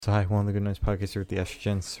So hi, one of the Good Noise Podcasts here with the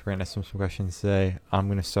Estrogens. We're going to ask some questions today. I'm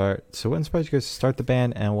going to start. So what inspired you guys to start the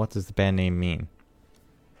band, and what does the band name mean?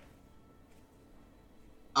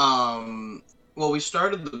 Well, we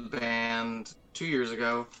started the band 2 years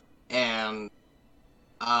ago, and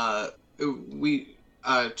Tweak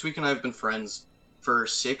and I have been friends for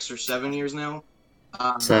 6 or 7 years now.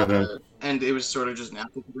 7. And it was sort of just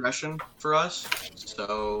natural progression for us.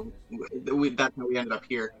 So that's how we ended up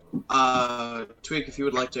here. Tweak, if you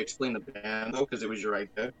would like to explain the band, though, because it was your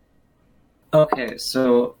idea. Okay,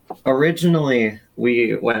 so originally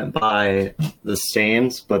we went by The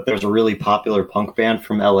Stains, but there's a really popular punk band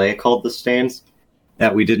from LA called The Stains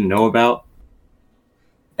that we didn't know about.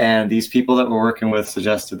 And these people that we're working with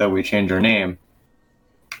suggested that we change our name.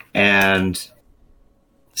 And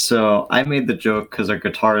so I made the joke because our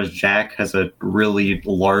guitarist Jack has a really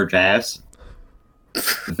large ass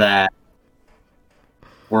that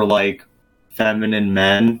we're like feminine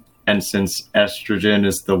men. And since estrogen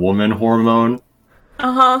is the woman hormone,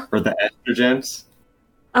 or the estrogens,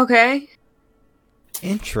 Okay.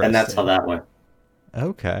 Interesting. and that's how that went.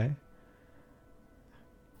 Okay.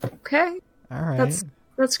 Okay. All right.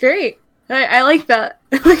 That's great. I like that.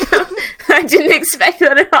 I didn't expect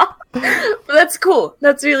that at all. But that's cool.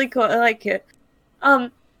 That's really cool. I like it.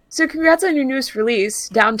 So congrats on your newest release,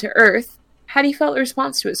 Down to Earth. How do you felt the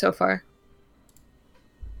response to it so far?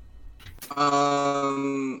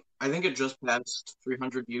 I think it just passed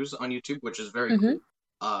 300 views on YouTube, which is very cool.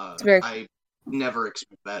 I never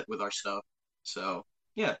expect that with our stuff. So,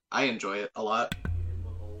 yeah, I enjoy it a lot.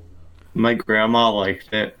 My grandma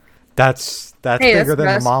liked it. That's Hey, bigger that's than the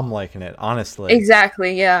impressive. mom liking it, honestly.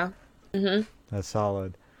 Exactly, yeah. Mm-hmm. That's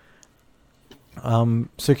solid.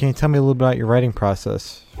 So can you tell me a little bit about your writing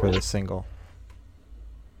process for this single?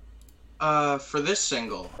 For this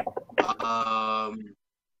single,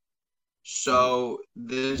 so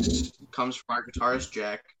this comes from our guitarist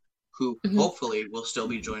Jack, who hopefully will still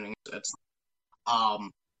be joining us at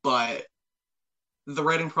some. But the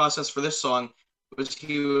writing process for this song was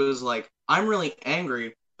he was like, I'm really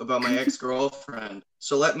angry about my ex-girlfriend,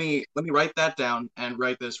 so let me write that down and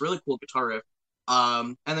write this really cool guitar riff.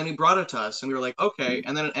 And then he brought it to us, and we were like, okay.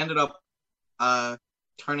 And then it ended up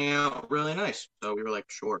turning out really nice. So we were like,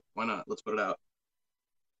 sure, why not? Let's put it out.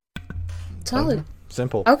 Solid.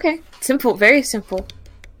 Simple. Okay. Simple. Very simple.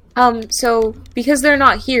 So because they're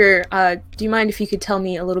not here, do you mind if you could tell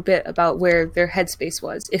me a little bit about where their headspace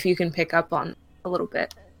was, if you can pick up on a little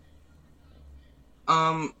bit?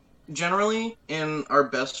 Generally, in our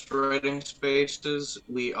best writing spaces,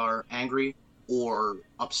 we are angry or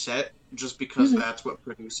upset, just because that's what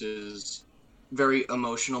produces very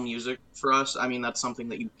emotional music for us. I mean, that's something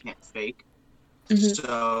that you can't fake.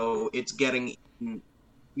 So it's getting,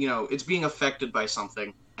 it's being affected by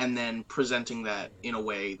something, and then presenting that in a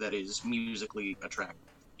way that is musically attractive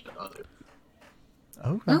to others.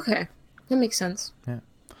 Okay. That makes sense. Yeah.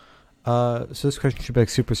 So this question should be like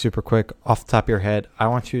super quick. Off the top of your head, I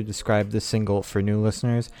want you to describe this single for new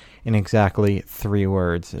listeners in exactly 3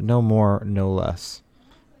 words. No more, no less.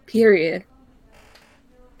 Period.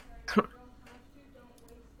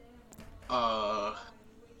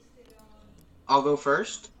 I'll go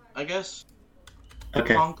first, I guess.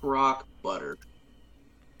 Okay. Punk rock butter.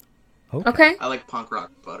 Okay. I like punk rock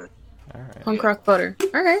butter. All right. Punk rock butter.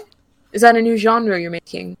 Alright. Is that a new genre you're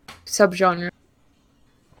making? Subgenre?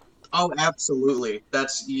 Oh, absolutely.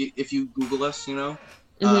 That's if you Google us,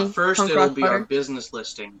 first Punk it'll rock be butter. our business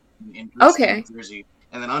listing in Okay. New Jersey,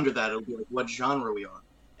 and then under that it'll be like what genre we are,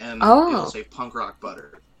 and Oh. it'll say punk rock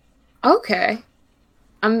butter. Okay.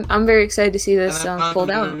 I'm very excited to see this And then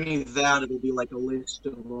pulled out. underneath that it'll be like a list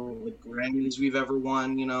of all the Grammys we've ever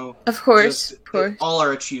won. Of course. Just Of course. all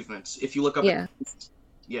our achievements. If you look up, Yeah.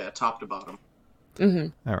 top to bottom.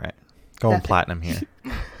 Mm-hmm. All right. Going Definitely. platinum here.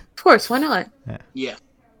 Of course, why not? Yeah.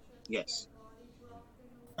 Yes.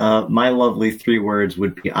 My lovely 3 words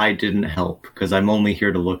would be I didn't help, because I'm only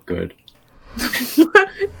here to look good.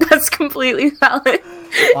 That's completely valid.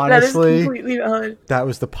 Honestly, that is completely valid. that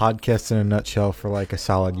was the podcast in a nutshell for like a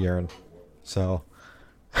solid year. So,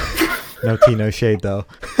 no tea, no shade though.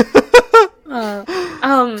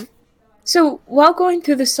 So while going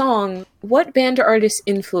through the song, what band or artist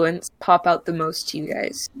influence pop out the most to you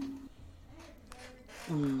guys?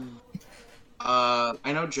 I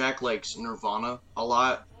know Jack likes Nirvana a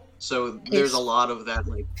lot, so there's a lot of that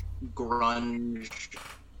like grunge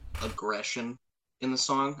aggression in the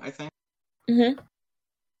song, I think. Mm-hmm.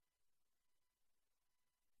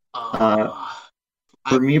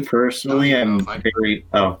 For me personally, I don't I'm know if I- very...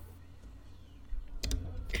 Oh.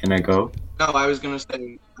 Can I go? No, I was gonna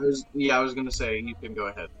say you can go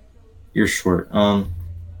ahead. You're short.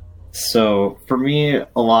 So for me,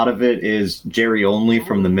 a lot of it is Jerry Only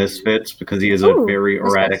from the Misfits because he has a Ooh, very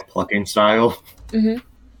erratic Misfits. plucking style Mm-hmm.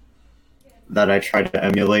 that I try to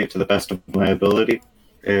emulate to the best of my ability.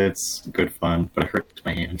 It's good fun, but it hurts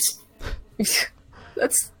my hands.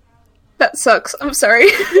 That sucks. I'm sorry,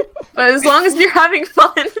 but as long as you're having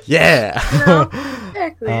fun. Yeah. You know?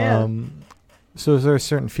 Exactly. Yeah. So is there a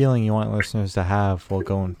certain feeling you want listeners to have while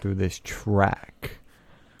going through this track?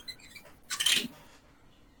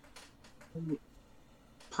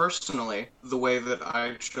 Personally, the way that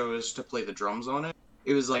I chose to play the drums on it,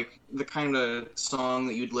 it was like the kind of song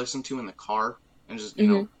that you'd listen to in the car and just, you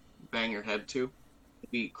know, bang your head to.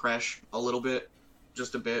 Maybe crash a little bit,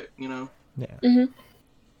 just a bit, you know? Yeah. Mm-hmm.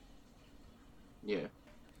 Yeah.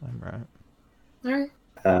 I'm right.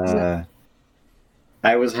 All right.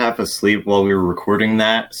 I was half asleep while we were recording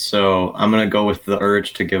that, so I'm gonna go with the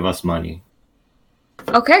urge to give us money.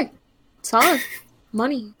 Okay. Solid.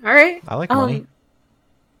 Money. All right. I like money.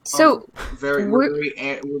 So We're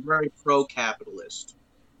very pro-capitalist.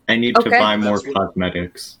 I need to Okay. buy more That's what-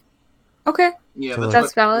 cosmetics. okay. Yeah, So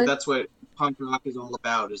That's valid. That's what punk rock is all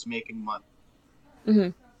about, is making money. Mm-hmm.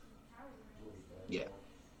 Yeah.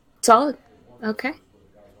 Solid. Okay.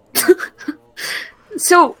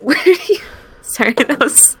 So where do you? Sorry,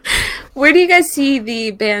 where do you guys see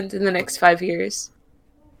the band in the next 5 years?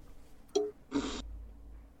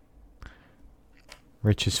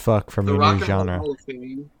 Rich as fuck from The your Rock new and Roll genre. Hall of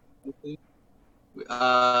Fame, I think.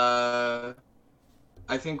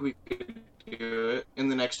 I think we could do it in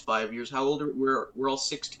the next 5 years. How old are we? We're all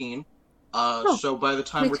 16. So by the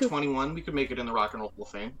time me we're too. 21, we could make it in the Rock and Roll Hall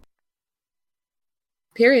of Fame.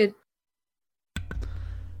 Period.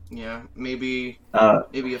 Yeah, maybe a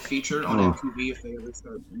feature on MTV if they ever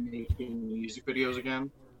start making music videos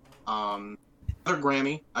again. Or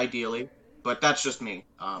Grammy, ideally, but that's just me.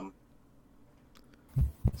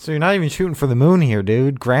 So you're not even shooting for the moon here,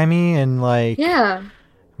 dude. Grammy and like Yeah.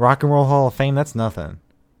 Rock and Roll Hall of Fame, that's nothing.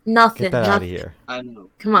 Nothing. Get that out of nothing. here. I know.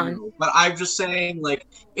 Come on. I know. But I'm just saying, like,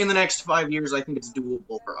 in the next 5 years, I think it's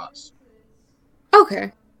doable for us.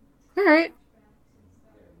 Okay. All right.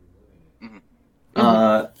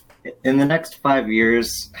 In the next 5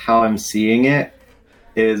 years, how I'm seeing it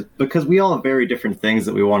is because we all have very different things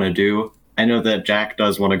that we want to do. I know that Jack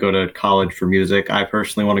does want to go to college for music. I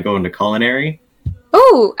personally want to go into culinary.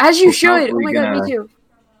 Oh, as you We're should. Oh probably my god, gonna- me too.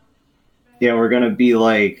 Yeah, we're going to be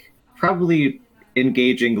like probably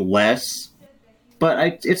engaging less,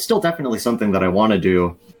 but it's still definitely something that I want to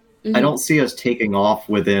do. Mhm. I don't see us taking off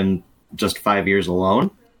within just 5 years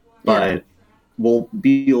alone, but we'll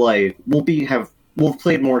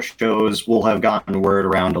played more shows. We'll have gotten word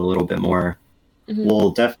around a little bit more. Mhm.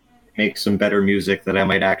 We'll definitely make some better music that I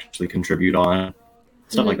might actually contribute on.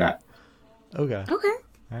 Stuff Mhm. like that. Okay. Okay.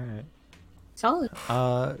 All right. Solid.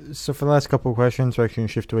 So for the last couple of questions, we're actually going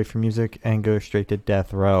to shift away from music and go straight to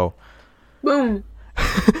death row. Boom.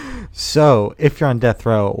 So, if you're on death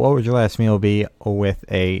row, what would your last meal be with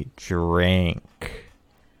a drink?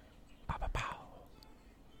 Pow, pow, pow.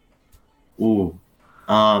 Ooh.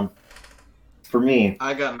 For me,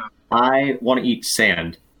 I got enough. I want to eat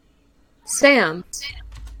sand. Sam.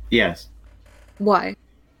 Yes. Why?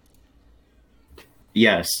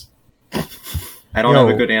 Yes. I don't Yo,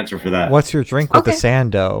 have a good answer for that. What's your drink with the Okay.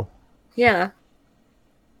 sand dough? Yeah.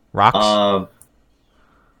 Rocks?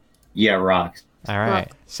 Yeah, rocks. All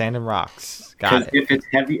right. Sand and rocks. Got Because it. if it's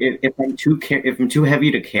heavy, if I'm too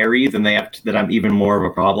heavy to carry, then then I'm even more of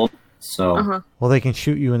a problem. So Uh-huh. Well, they can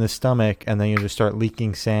shoot you in the stomach, and then you just start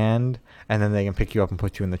leaking sand, and then they can pick you up and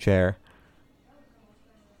put you in the chair.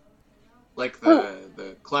 Like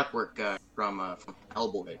the clockwork guy from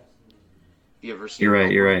Hellboy. You ever seen you're right.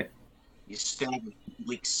 Hellboy? You're right. You stab and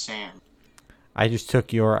leak sand. I just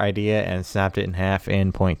took your idea and snapped it in half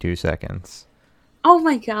in 0.2 seconds. Oh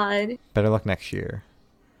my god. Better luck next year.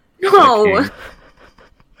 No. Okay.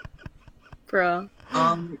 Bro.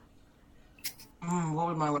 What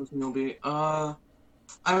would my last meal be? I'm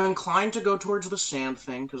inclined to go towards the sand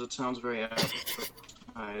thing because it sounds very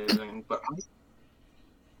appetizing, but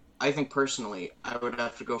I think personally I would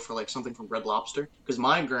have to go for like something from Red Lobster because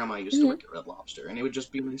my grandma used to work at Red Lobster, and it would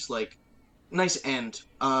just be nice end.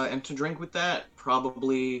 And to drink with that,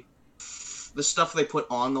 probably the stuff they put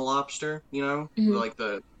on the lobster, you know, like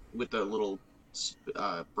with the little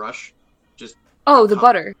brush, just Oh, the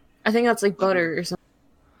butter. I think that's like butter or something.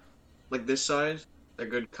 like this size, a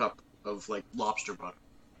good cup of like lobster butter.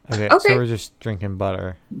 Okay, Okay. so we're just drinking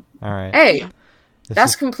butter. All right. Hey, Yeah. This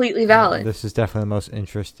that's is- completely valid. This is definitely the most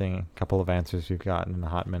interesting couple of answers we've gotten in a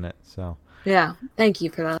hot minute. So, Yeah. Thank you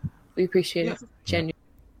for that. We appreciate Yeah. it. Genuine.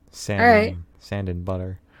 sand, All right. and, sand and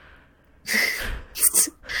butter.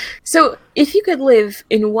 So, if you could live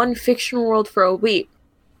in one fictional world for a week,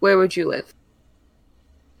 where would you live?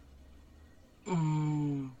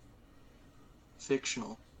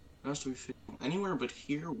 Fictional. It has to be fictional. Anywhere but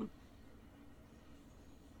here would.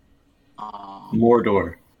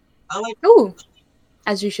 Mordor. I like. Ooh,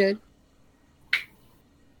 as you should.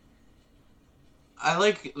 I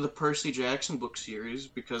like the Percy Jackson book series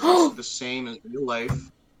because it's the same as real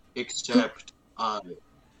life, except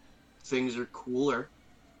things are cooler.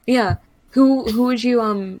 Yeah. Who would you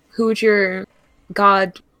who would your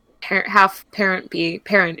god half parent be?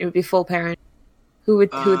 Parent, it would be full parent. Who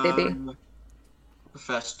would they be?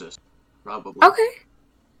 Hephaestus, probably. Okay.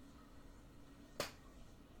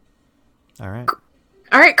 All right.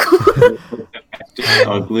 All right, cool.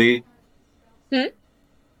 Ugly. Hmm?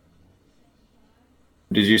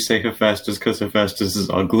 Did you say Hephaestus because Hephaestus is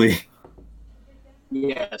ugly?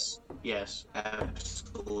 Yes,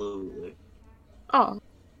 absolutely. Oh.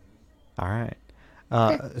 All right.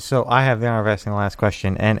 So I have the honor of asking the last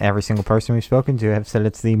question, and every single person we've spoken to have said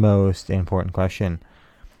it's the most important question.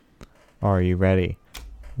 Are you ready?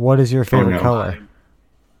 What is your favorite color?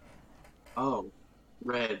 Oh,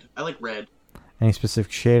 red. I like red. Any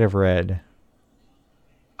specific shade of red?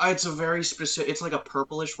 It's a very specific. It's like a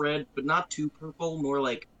purplish red, but not too purple. More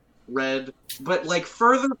like red, but like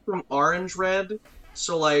further from orange red.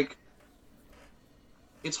 So like,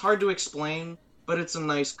 it's hard to explain, but it's a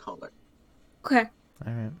nice color. Okay.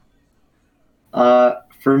 All right.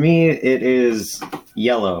 For me, it is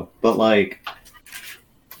yellow, but like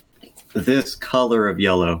this color of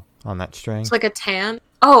yellow. On that string? It's like a tan.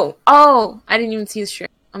 Oh! I didn't even see the string.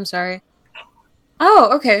 I'm sorry. Oh,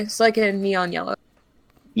 okay. It's like a neon yellow.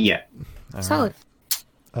 Yeah. All Solid.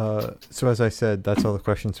 right. So as I said, that's all the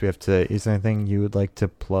questions we have today. Is there anything you would like to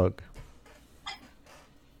plug?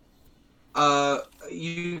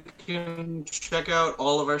 You can check out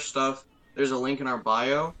all of our stuff. There's a link in our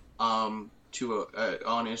bio to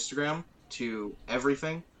on Instagram to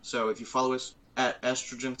everything. So if you follow us at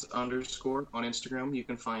estrogens_ on Instagram, you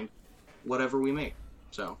can find whatever we make.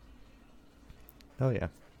 So. Oh yeah.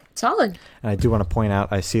 Solid. And I do want to point out,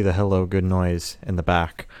 I see the hello good noise in the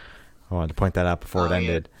back. I wanted to point that out before it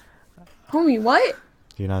ended. Yeah. Homie, what?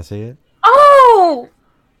 Do you not see it? Oh!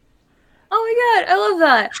 Oh my god, I love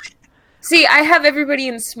that. See, I have everybody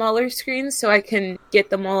in smaller screens so I can get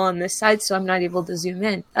them all on this side so I'm not able to zoom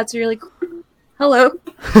in. That's really cool. Hello.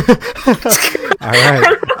 All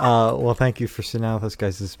right. Well, thank you for sitting down with us,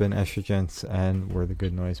 guys. This has been Estrogens, and we're the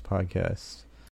Good Noise Podcast.